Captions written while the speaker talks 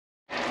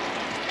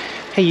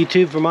Hey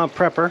YouTube, Vermont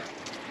Prepper.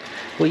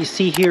 What you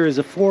see here is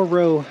a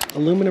 4-row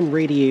aluminum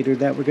radiator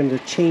that we're going to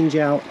change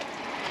out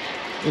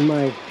in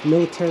my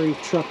military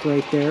truck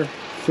right there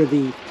for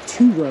the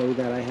 2-row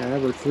that I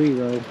have, or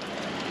 3-row.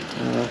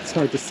 It's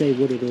hard to say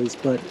what it is,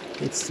 but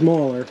it's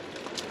smaller,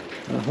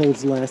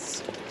 holds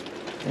less.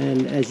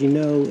 And as you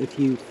know, if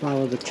you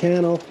follow the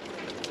channel,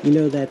 you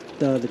know that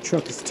the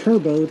truck is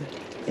turboed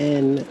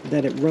and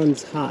that it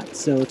runs hot.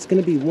 So it's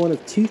going to be one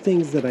of two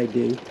things that I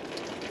do.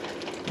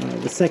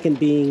 The second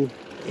being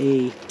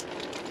a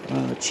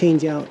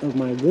change out of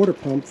my water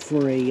pump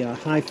for a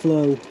high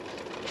flow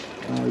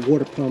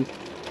water pump,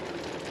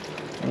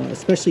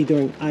 especially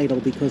during idle,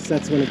 because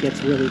that's when it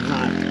gets really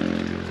hot.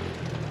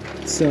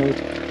 So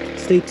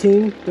stay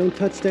tuned, don't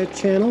touch that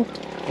channel,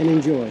 and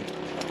enjoy.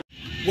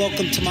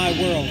 Welcome to my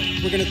world.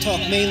 We're going to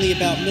talk mainly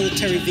about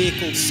military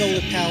vehicles,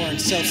 solar power,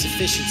 and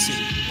self-sufficiency,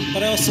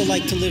 but I also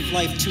like to live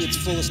life to its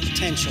fullest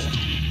potential.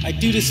 I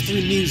do this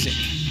through music.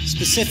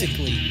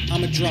 Specifically,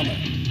 I'm a drummer.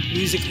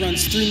 Music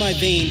runs through my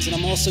veins, and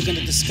I'm also going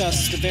to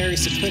discuss the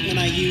various equipment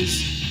I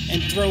use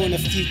and throw in a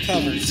few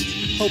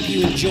covers. Hope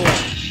you enjoy.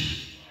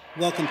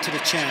 Welcome to the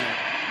channel.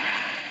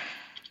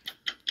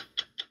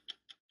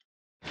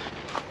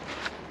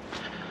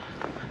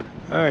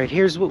 Alright,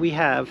 here's what we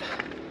have.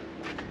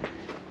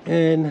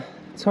 And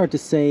it's hard to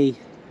say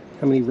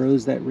how many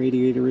rows that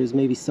radiator is.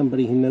 Maybe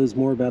somebody who knows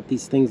more about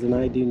these things than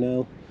I do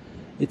know.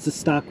 It's a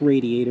stock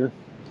radiator,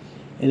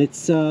 and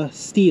it's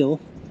steel.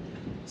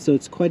 So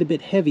it's quite a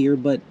bit heavier,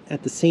 but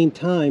at the same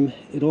time,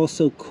 it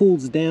also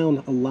cools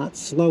down a lot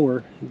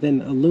slower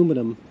than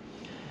aluminum.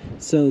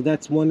 So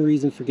that's one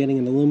reason for getting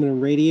an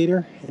aluminum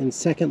radiator. And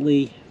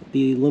secondly,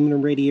 the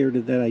aluminum radiator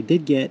that I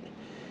did get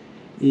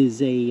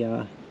is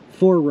a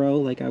 4-row,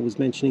 like I was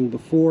mentioning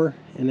before,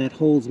 and that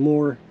holds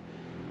more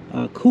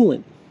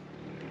coolant.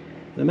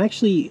 I'm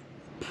actually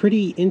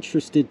pretty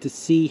interested to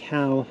see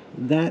how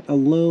that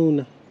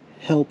alone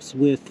helps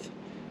with,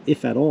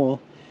 if at all,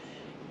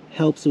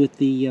 helps with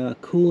the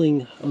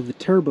cooling of the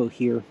turbo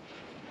here,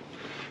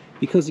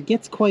 because it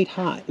gets quite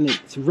hot and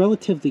it's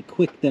relatively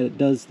quick that it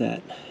does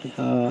that.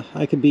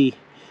 I could be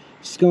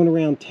just going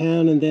around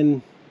town, and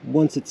then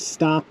once it's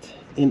stopped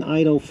in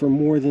idle for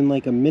more than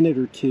like a minute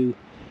or two,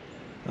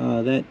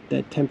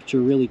 that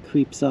temperature really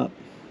creeps up.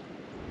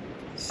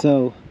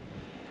 So,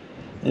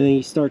 and then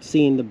you start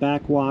seeing the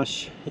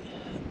backwash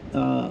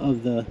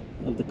of the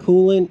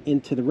coolant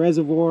into the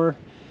reservoir,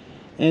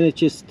 and it's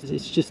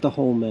just a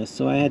whole mess.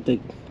 So I had to,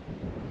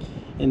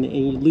 and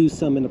you lose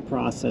some in the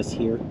process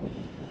here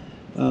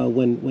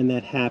when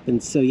that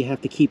happens. So you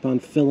have to keep on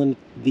filling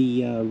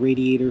the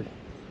radiator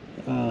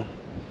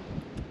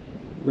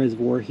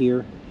reservoir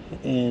here,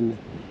 and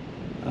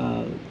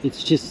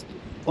it's just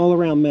all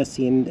around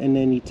messy. And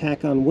then you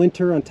tack on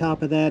winter on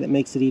top of that, it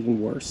makes it even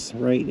worse,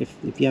 right?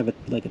 If you have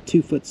like a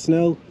 2-foot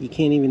snow, you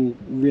can't even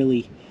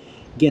really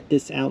get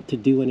this out to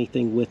do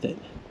anything with it.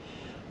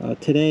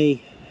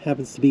 Today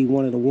happens to be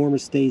one of the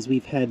warmest days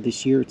we've had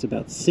this year. It's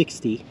about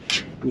 60.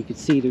 And you can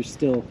see there's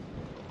still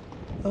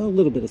a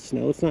little bit of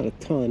snow. It's not a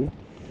ton,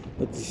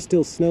 but there's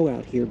still snow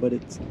out here, but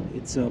it's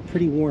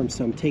pretty warm,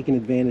 so I'm taking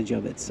advantage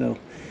of it. So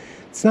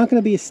it's not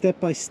going to be a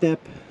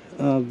step-by-step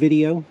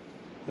video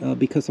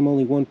because I'm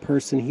only one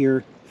person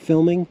here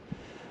filming,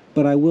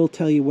 but I will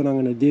tell you what I'm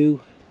going to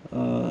do,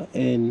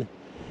 and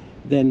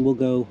then we'll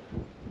go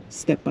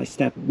step by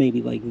step,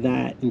 maybe like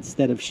that,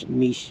 instead of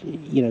me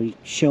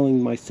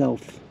showing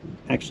myself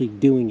actually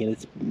doing it.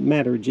 It's a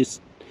matter of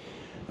just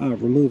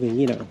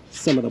removing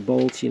some of the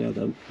bolts,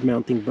 the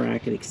mounting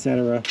bracket,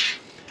 etc.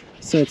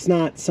 So it's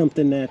not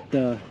something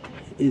that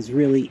is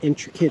really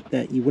intricate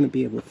that you wouldn't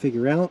be able to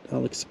figure out.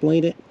 I'll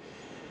explain it,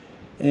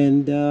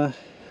 and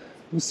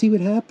we'll see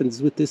what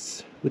happens with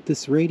this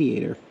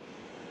radiator.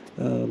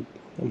 I'm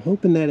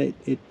hoping that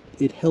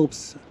it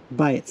helps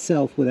by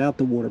itself without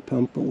the water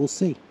pump, but we'll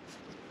see.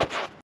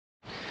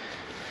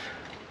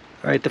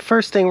 Alright, the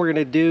first thing we're going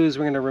to do is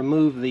we're going to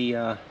remove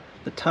the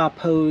top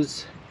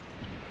hose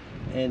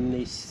and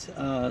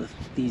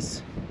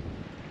these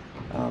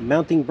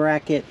mounting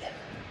bracket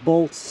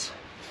bolts,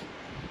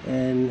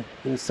 and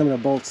some of the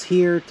bolts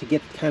here, to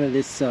get kind of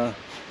this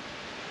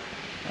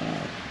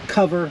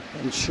cover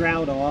and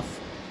shroud off,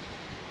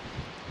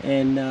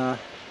 and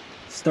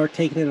start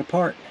taking it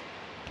apart.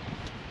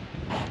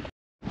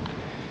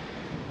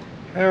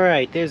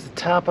 Alright, there's the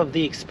top of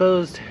the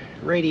exposed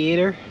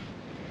radiator.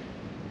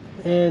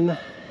 And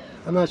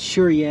I'm not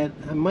sure yet.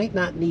 I might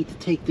not need to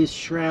take this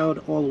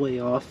shroud all the way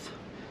off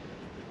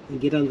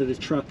and get under the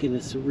truck in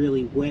this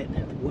really wet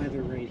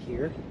weather right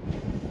here.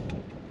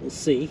 We'll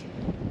see.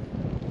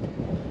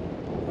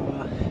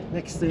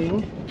 Next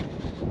thing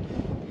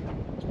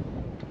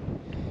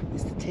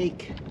is to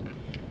take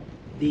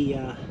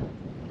the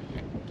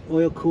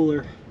oil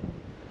cooler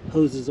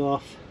hoses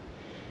off,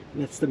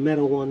 and that's the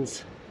metal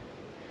ones,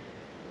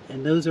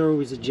 and those are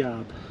always a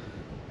job.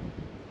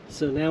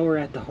 So now we're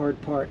at the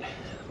hard part.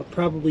 I'll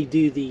probably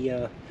do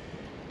the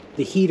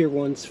heater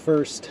ones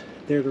first.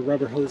 They're the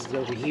rubber hoses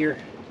over here.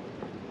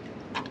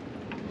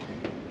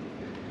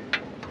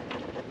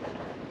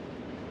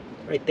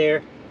 Right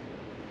there.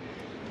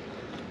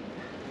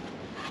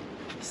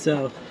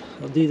 So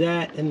I'll do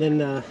that, and then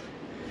the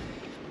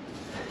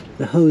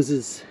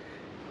hoses.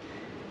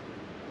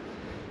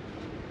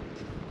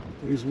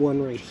 There's one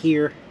right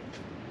here,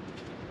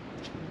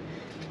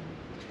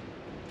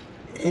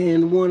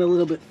 and one a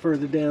little bit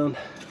further down.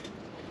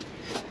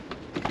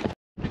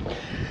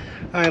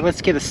 Alright,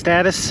 let's get a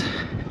status.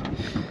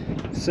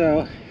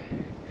 So,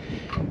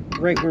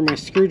 right where my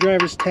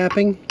screwdriver's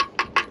tapping,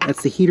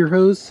 that's the heater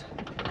hose.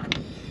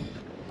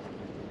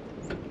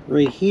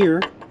 Right here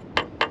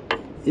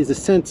is a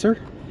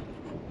sensor.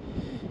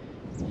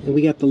 And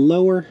we got the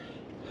lower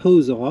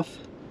hose off.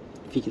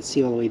 If you can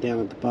see all the way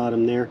down at the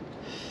bottom there.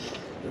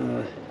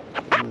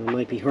 It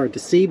might be hard to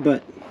see,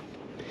 but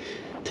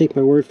take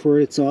my word for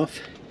it, it's off.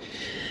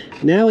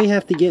 Now we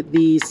have to get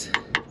these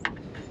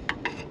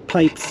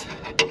pipes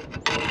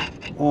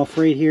off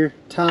right here,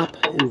 top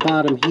and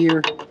bottom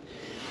here,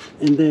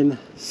 and then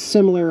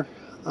similar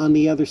on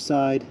the other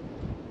side.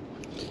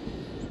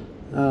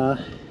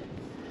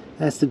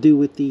 Has to do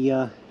with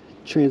the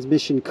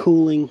transmission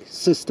cooling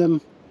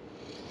system,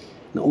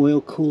 an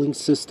oil cooling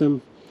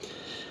system.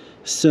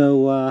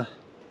 So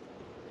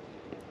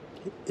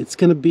it's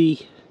going to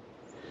be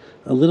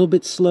a little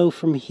bit slow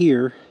from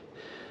here,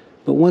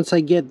 but once I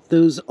get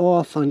those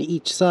off on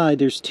each side,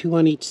 there's two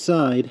on each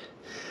side,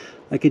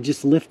 I could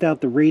just lift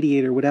out the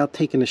radiator without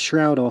taking the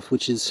shroud off,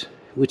 which is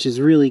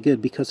really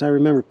good, because I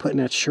remember putting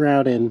that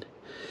shroud in,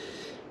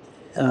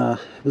 it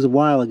was a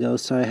while ago,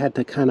 so I had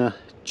to kind of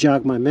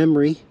jog my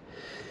memory,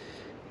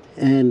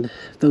 and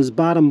those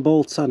bottom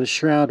bolts on the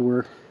shroud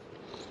were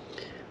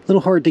a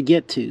little hard to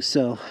get to,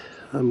 so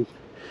I'm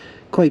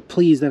quite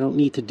pleased I don't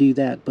need to do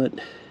that, but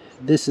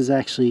this is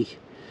actually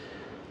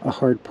a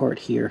hard part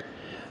here.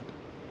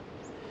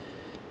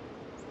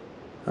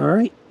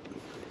 Alright,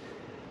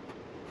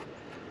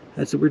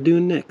 that's what we're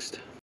doing next.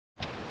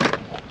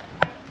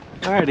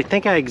 Alright, I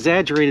think I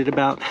exaggerated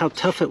about how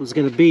tough it was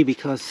going to be,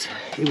 because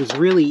it was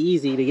really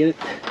easy to get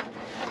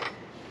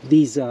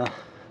these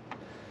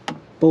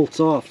bolts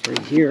off right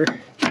here.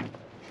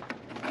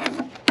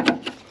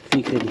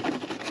 You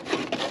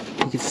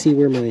can see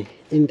where my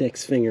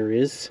index finger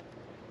is,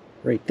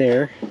 right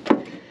there,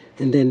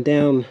 and then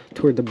down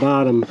toward the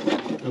bottom.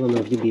 I don't know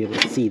if you'll be able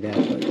to see that,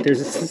 but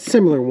there's a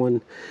similar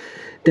one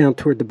down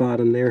toward the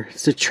bottom there.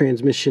 It's a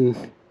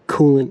transmission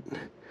coolant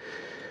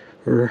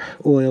or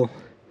oil.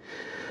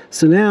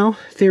 So now,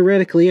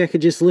 theoretically, I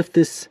could just lift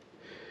this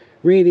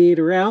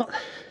radiator out.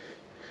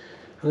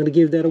 I'm going to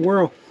give that a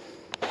whirl.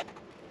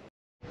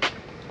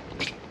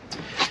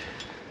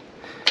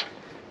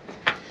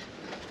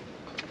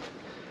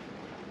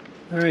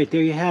 Alright,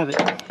 there you have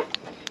it.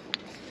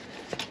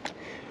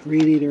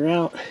 Radiator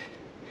out.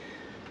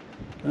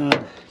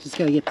 Just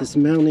got to get this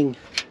mounting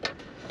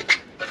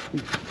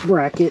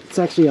bracket. It's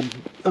actually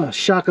a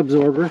shock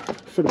absorber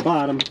for the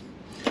bottom.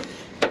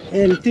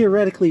 And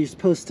theoretically, you're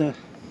supposed to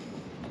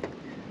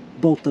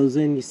bolt those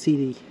in. You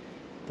see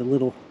the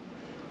little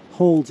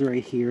holes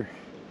right here.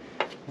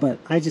 But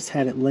I just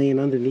had it laying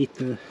underneath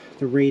the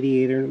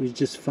radiator, and it was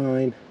just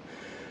fine.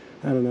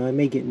 I don't know, I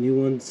may get new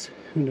ones.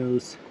 Who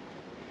knows?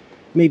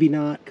 Maybe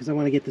not, because I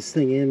want to get this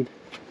thing in.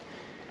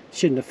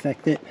 Shouldn't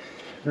affect it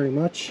very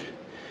much.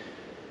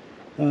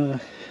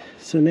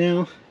 So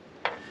now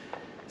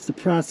it's the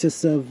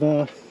process of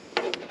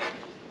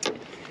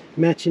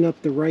matching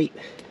up the right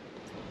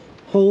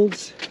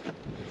holes,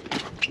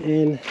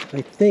 and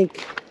I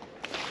think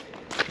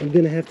I'm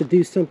gonna have to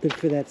do something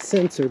for that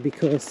sensor,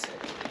 because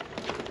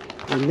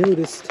I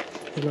noticed,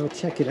 and I'll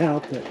check it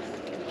out, that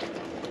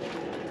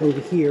over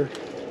here,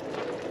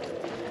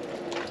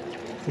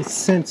 this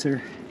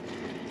sensor,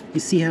 you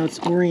see how it's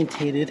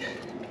orientated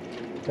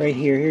right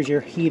here. Here's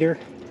your heater,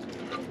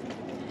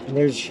 and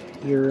there's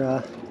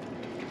your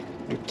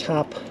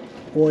top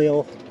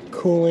oil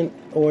coolant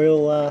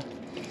oil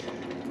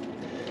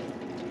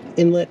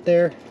inlet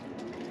there,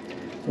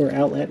 or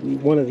outlet,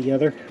 one or the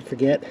other, I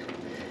forget.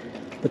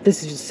 But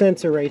this is your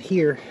sensor right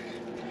here.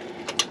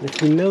 And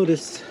if you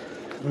notice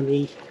on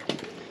the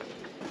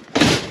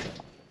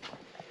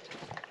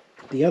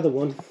other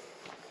one,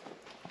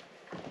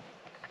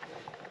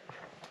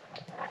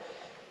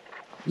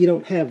 you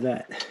don't have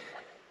that.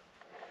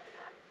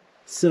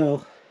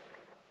 So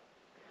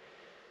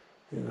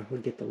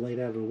we'll get the light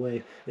out of the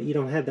way, but you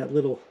don't have that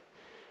little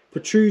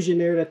protrusion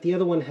there that the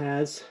other one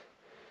has,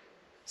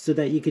 so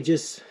that you could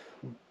just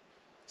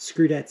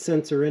screw that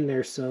sensor in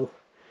there. So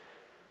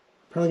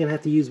probably gonna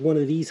have to use one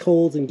of these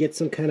holes and get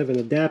some kind of an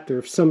adapter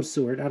of some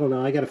sort. I don't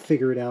know, I gotta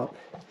figure it out,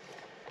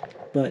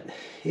 but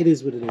it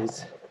is what it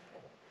is.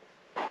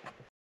 I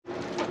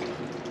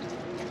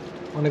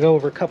want to go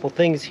over a couple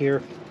things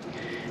here.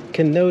 You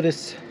can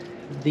notice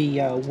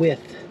the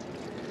width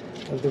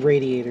of the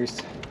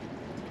radiators.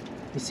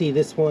 You see,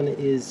 this one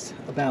is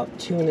about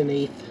 2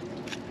 1/8.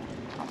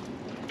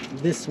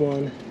 This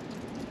one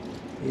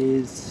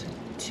is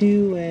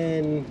 2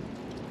 and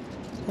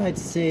I'd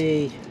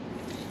say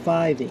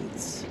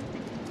 5/8.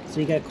 So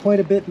you got quite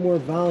a bit more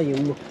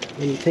volume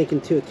when you take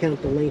into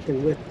account the length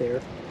and width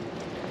there.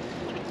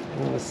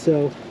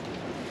 So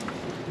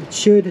it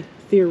should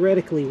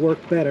theoretically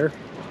work better.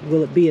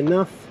 Will it be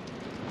enough?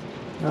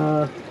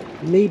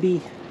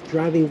 Maybe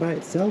driving by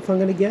itself, I'm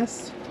going to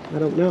guess. I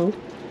don't know.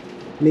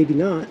 Maybe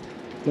not.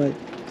 But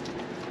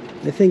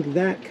I think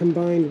that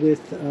combined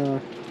with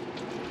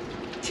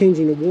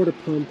changing the water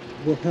pump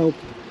will help,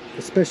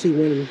 especially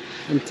when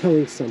I'm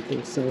towing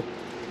something. So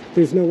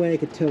there's no way I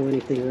could tow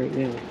anything right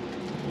now.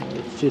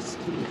 It's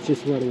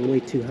just running way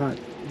too hot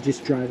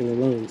just driving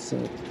alone. So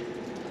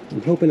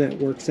I'm hoping that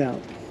works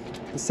out.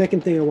 The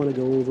second thing I want to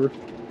go over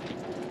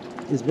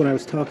is what I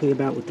was talking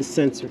about with the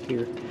sensor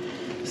here.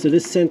 So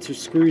this sensor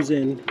screws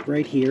in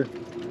right here.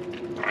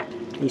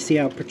 You see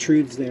how it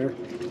protrudes there.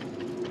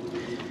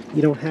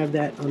 You don't have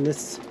that on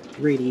this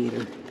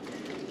radiator.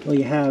 Well,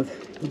 you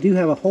do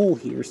have a hole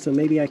here, so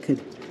maybe I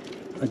could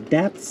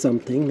adapt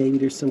something. Maybe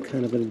there's some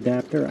kind of an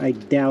adapter. I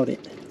doubt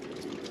it.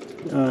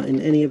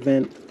 In any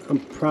event, I'm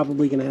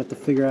probably going to have to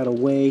figure out a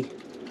way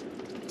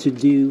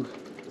to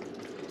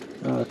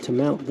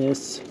mount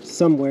this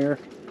somewhere.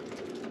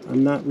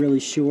 I'm not really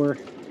sure,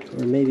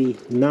 or maybe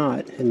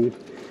not, and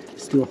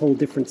just do a whole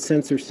different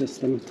sensor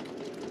system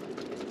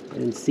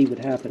and see what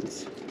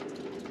happens.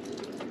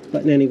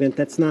 But in any event,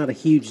 that's not a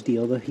huge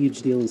deal. The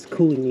huge deal is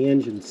cooling the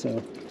engine,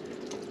 so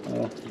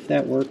if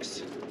that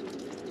works,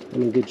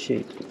 I'm in good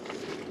shape.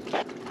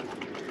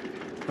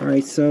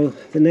 Alright, so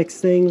the next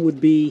thing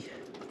would be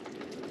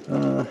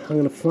I'm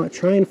going to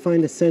try and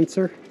find a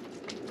sensor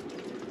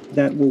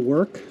that will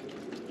work,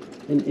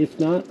 and if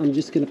not, I'm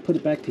just going to put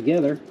it back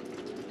together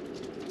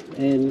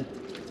and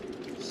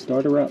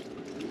start her up.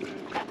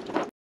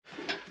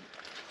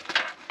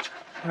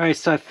 Alright,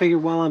 so I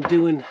figured while I'm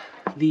doing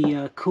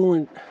the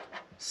coolant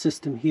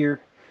system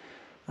here,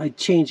 I'd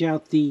change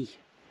out the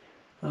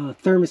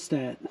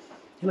thermostat,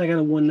 and I got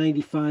a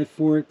 195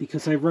 for it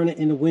because I run it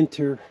in the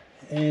winter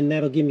and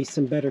that'll give me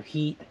some better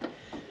heat.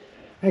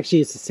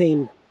 Actually, it's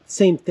the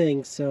same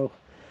thing, so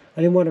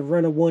I didn't want to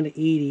run a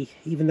 180,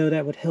 even though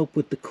that would help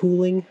with the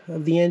cooling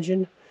of the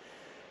engine.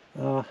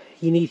 You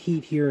need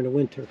heat here in the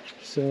winter.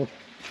 So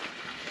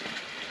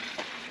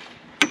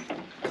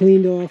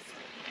cleaned off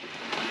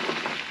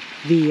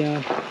the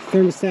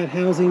thermostat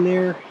housing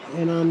there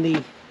and on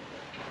the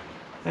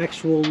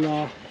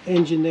actual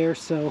engine there,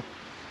 so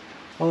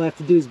all I have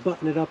to do is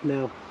button it up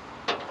now.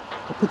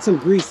 I'll put some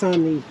grease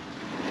on the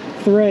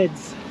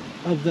threads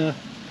of the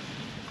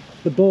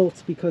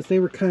bolts because they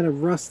were kind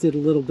of rusted a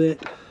little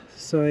bit,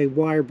 so I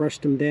wire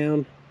brushed them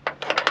down,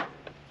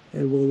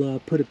 and we'll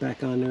put it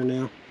back on there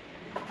now.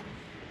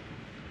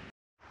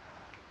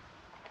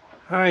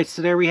 Alright,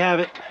 so there we have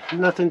it.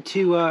 Nothing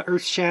too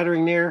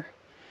earth-shattering there.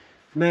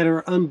 Matter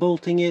of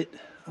unbolting it.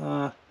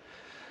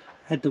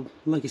 Had to,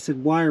 like I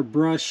said, wire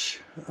brush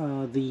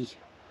the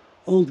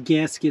old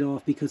gasket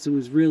off because it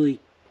was really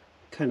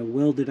kind of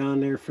welded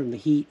on there from the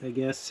heat, I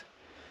guess,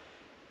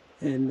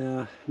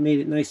 and made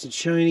it nice and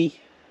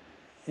shiny,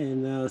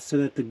 and so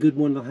that the good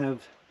one will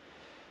have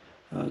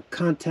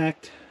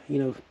contact, you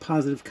know,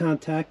 positive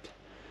contact,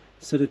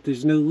 so that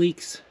there's no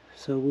leaks.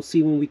 So we'll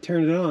see when we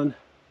turn it on.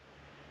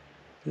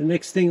 The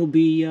next thing will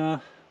be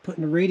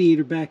putting the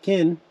radiator back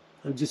in.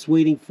 I'm just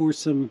waiting for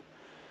some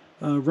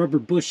rubber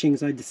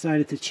bushings. I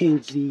decided to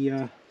change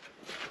the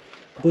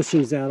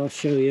bushings out. I'll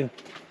show you.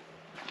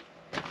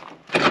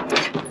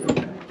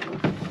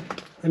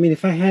 I mean,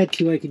 if I had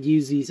to, I could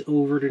use these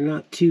over. They're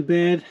not too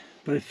bad,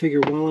 but I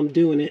figure while I'm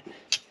doing it,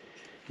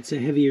 it's a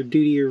heavier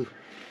duty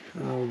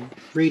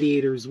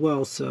radiator as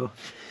well, so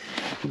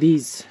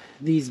these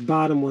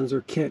bottom ones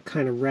are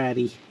kind of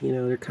ratty, you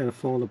know, they're kind of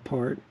falling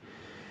apart.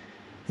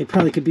 They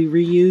probably could be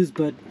reused,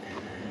 but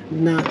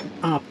not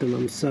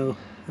optimum, so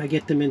I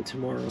get them in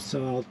tomorrow,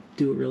 so I'll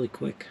do it really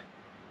quick.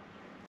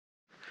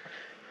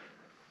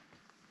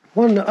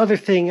 One other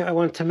thing I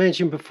wanted to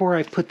mention before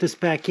I put this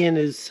back in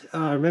is,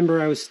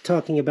 remember I was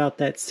talking about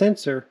that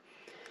sensor.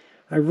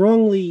 I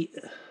wrongly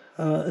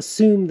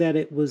assumed that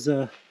it was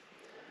a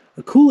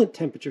coolant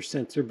temperature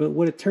sensor, but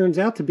what it turns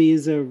out to be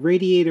is a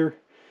radiator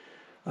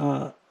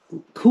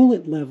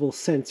coolant level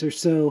sensor,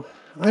 so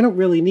I don't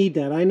really need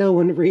that. I know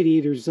when the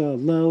radiator's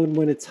low and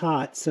when it's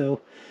hot,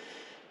 so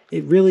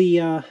it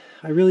really, I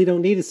really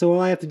don't need it. So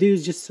all I have to do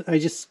is I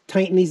just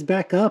tighten these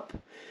back up.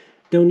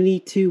 Don't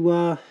need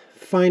to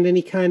find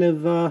any kind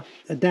of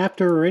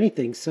adapter or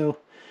anything. So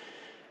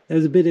that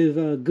was a bit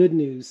of good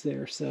news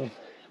there. So it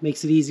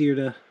makes it easier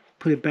to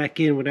put it back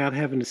in without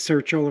having to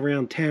search all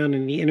around town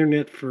and the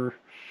internet for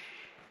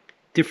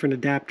different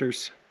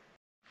adapters.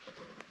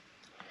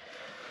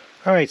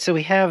 Alright, so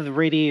we have the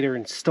radiator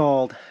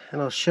installed,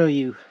 and I'll show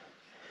you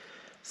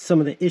some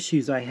of the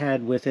issues I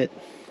had with it.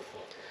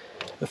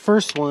 The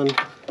first one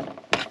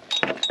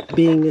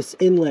being this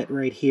inlet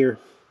right here.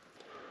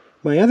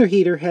 My other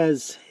heater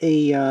has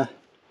a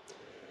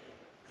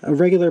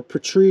regular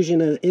protrusion,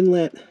 an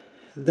inlet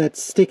that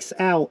sticks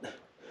out.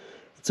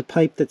 It's a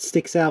pipe that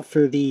sticks out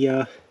for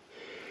the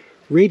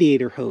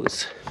radiator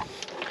hose.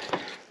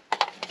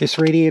 This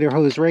radiator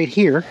hose right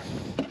here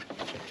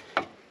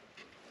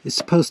is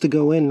supposed to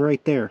go in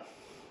right there.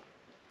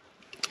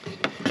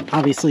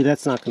 Obviously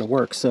that's not going to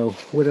work, so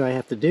what did I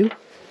have to do?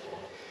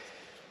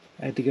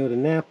 I had to go to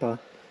Napa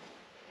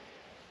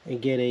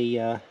and get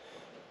a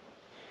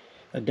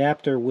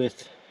adapter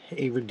with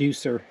a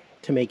reducer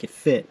to make it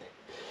fit.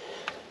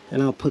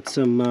 And I'll put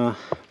some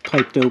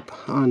pipe dope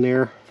on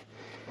there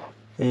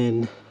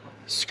and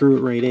screw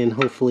it right in.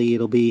 Hopefully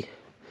it'll be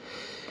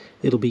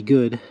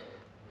good,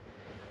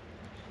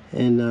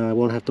 and I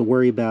won't have to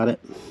worry about it.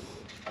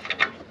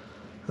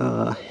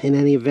 In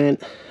any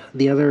event,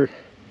 the other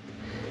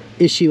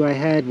issue I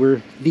had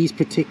were these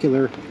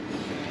particular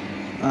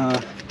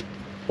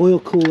oil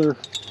cooler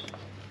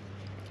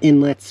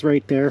inlets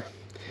right there.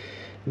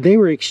 They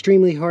were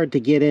extremely hard to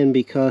get in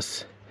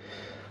because,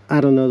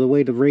 I don't know, the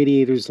way the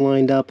radiator's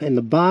lined up. And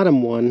the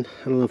bottom one,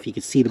 I don't know if you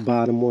can see the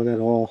bottom one at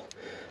all.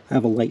 I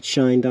have a light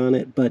shined on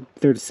it, but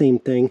they're the same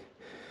thing.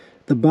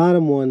 The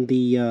bottom one,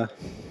 the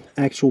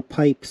actual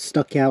pipe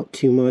stuck out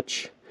too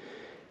much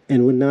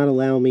and would not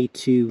allow me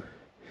to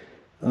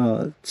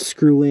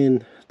screw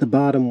in the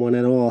bottom one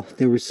at all.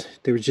 There was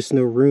just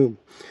no room.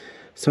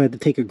 So I had to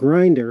take a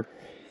grinder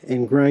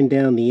and grind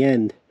down the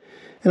end.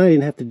 And I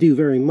didn't have to do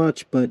very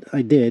much, but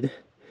I did.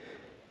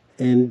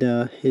 And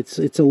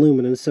it's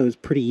aluminum, so it's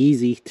pretty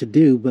easy to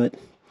do, but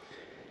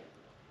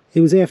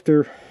it was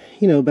after,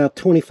 you know, about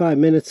 25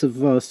 minutes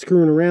of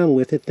screwing around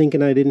with it,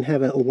 thinking I didn't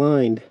have it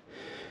aligned,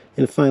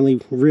 and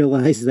finally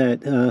realized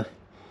that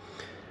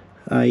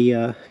I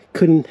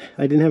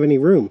didn't have any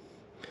room.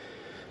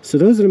 So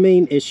those are the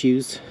main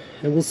issues,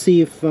 and we'll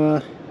see if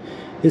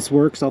this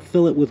works. I'll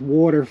fill it with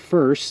water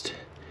first,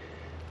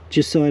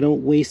 just so I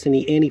don't waste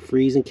any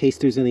antifreeze in case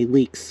there's any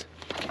leaks.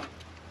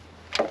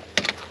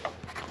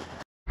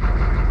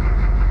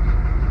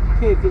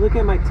 Okay, if you look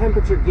at my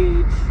temperature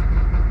gauge,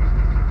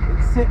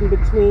 it's sitting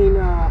between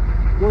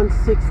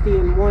 160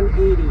 and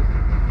 180.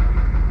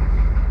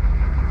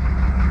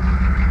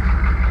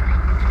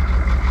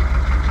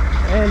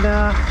 And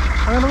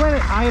I'm going to let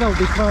it idle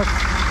because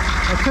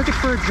I took it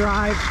for a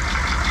drive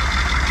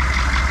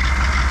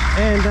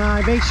and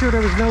I made sure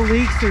there was no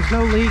leaks. There's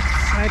no leaks.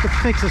 I had to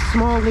fix a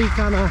small leak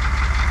on a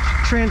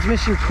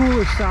transmission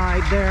cooler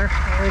side there,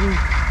 and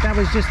that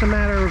was just a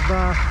matter of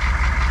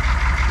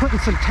putting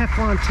some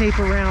Teflon tape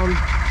around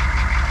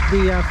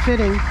the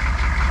fitting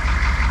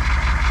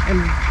and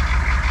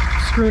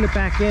screwing it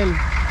back in,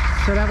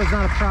 so that was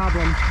not a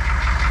problem.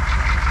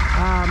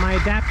 My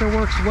adapter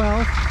works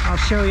well. I'll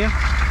show you.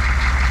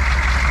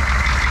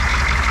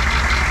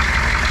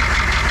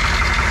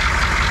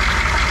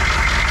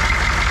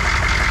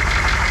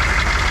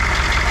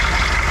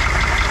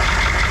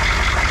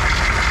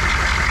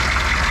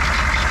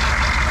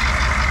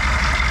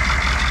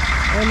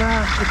 And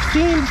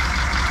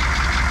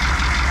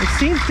it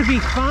seems to be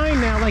fine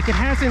now. Like I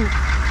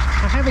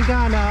haven't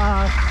gotten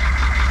a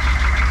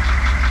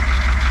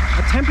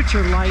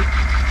temperature light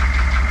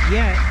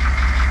yet.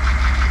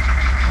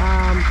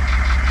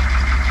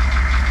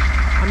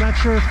 I'm not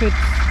sure if it's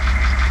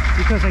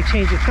because I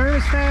changed the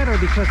thermostat or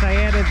because I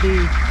added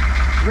the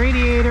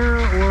radiator,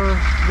 or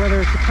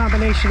whether it's a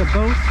combination of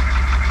both.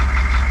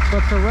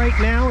 But for right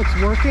now, it's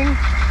working.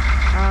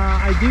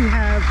 I do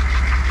have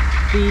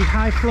the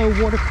high flow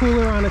water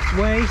cooler on its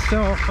way,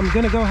 so I'm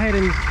going to go ahead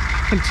and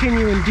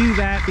continue and do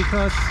that,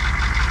 because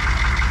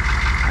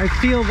I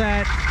feel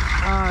that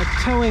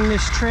towing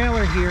this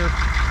trailer here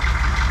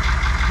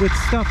with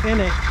stuff in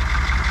it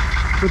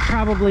would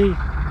probably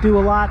do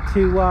a lot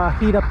to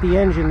heat up the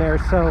engine there.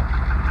 So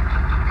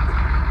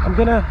I'm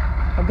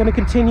gonna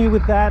continue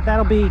with that.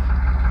 That'll be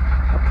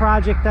a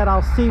project that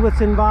I'll see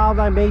what's involved.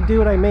 I may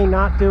do it, I may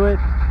not do it.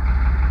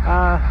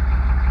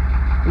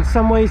 In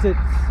some ways it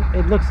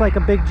looks like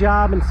a big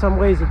job, in some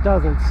ways it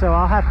doesn't. So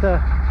I'll have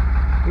to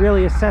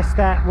really assess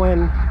that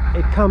when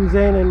it comes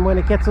in and when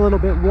it gets a little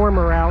bit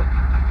warmer out.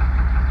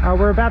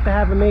 We're about to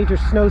have a major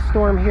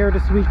snowstorm here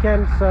this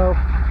weekend, so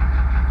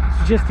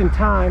it's just in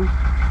time.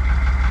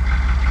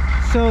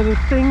 So the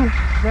thing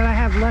that I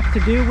have left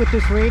to do with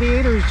this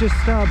radiator is just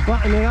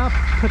button it up,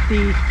 put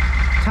the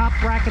top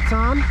brackets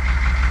on,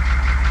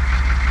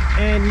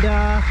 and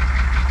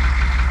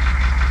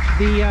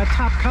the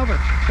top cover.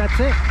 That's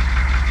it.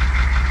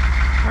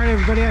 Alright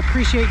everybody, I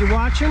appreciate you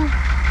watching,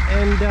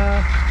 and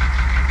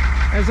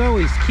as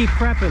always, keep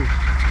prepping.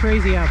 It's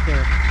crazy out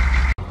there.